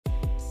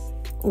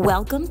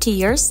Welcome to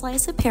your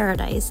slice of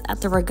paradise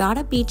at the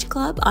Regatta Beach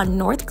Club on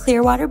North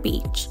Clearwater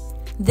Beach.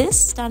 This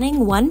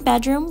stunning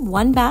one-bedroom,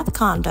 one-bath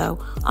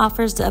condo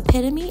offers the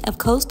epitome of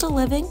coastal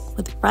living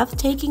with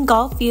breathtaking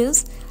golf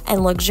views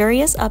and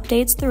luxurious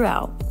updates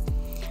throughout.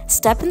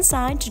 Step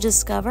inside to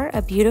discover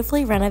a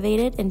beautifully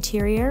renovated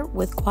interior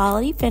with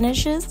quality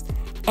finishes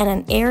and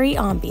an airy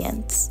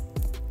ambiance.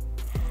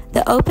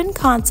 The open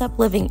concept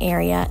living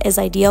area is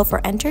ideal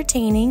for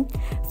entertaining,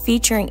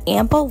 featuring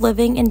ample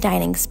living and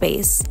dining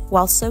space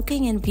while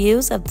soaking in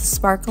views of the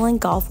sparkling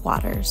Gulf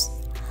waters.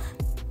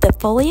 The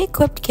fully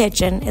equipped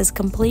kitchen is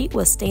complete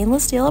with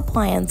stainless steel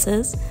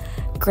appliances,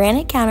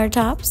 granite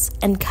countertops,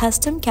 and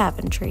custom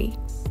cabinetry.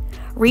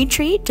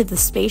 Retreat to the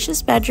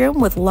spacious bedroom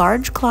with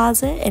large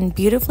closet and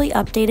beautifully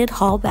updated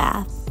hall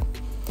bath.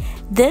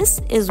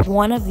 This is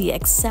one of the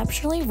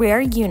exceptionally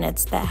rare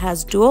units that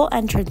has dual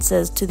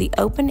entrances to the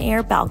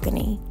open-air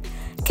balcony.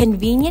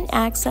 Convenient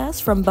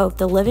access from both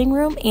the living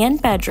room and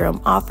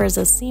bedroom offers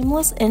a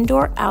seamless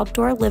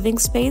indoor-outdoor living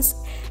space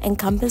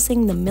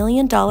encompassing the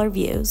million-dollar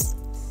views.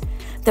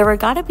 The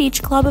Regatta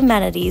Beach Club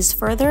amenities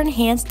further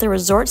enhance the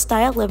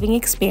resort-style living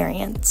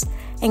experience,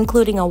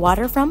 including a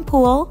waterfront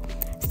pool,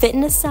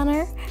 fitness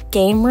center,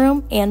 game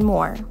room, and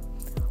more.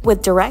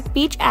 With direct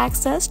beach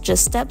access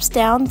just steps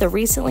down the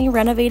recently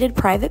renovated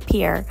private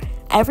pier,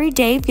 every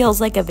day feels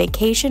like a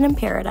vacation in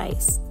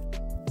paradise.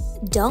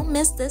 Don't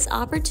miss this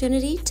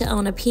opportunity to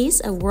own a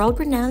piece of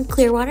world-renowned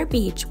Clearwater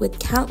Beach with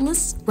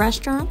countless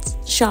restaurants,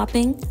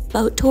 shopping,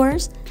 boat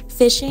tours,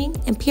 fishing,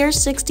 and Pier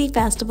 60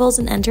 festivals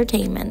and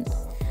entertainment.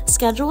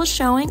 Schedule a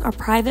showing or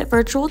private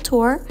virtual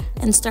tour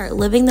and start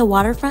living the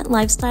waterfront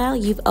lifestyle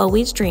you've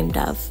always dreamed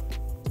of.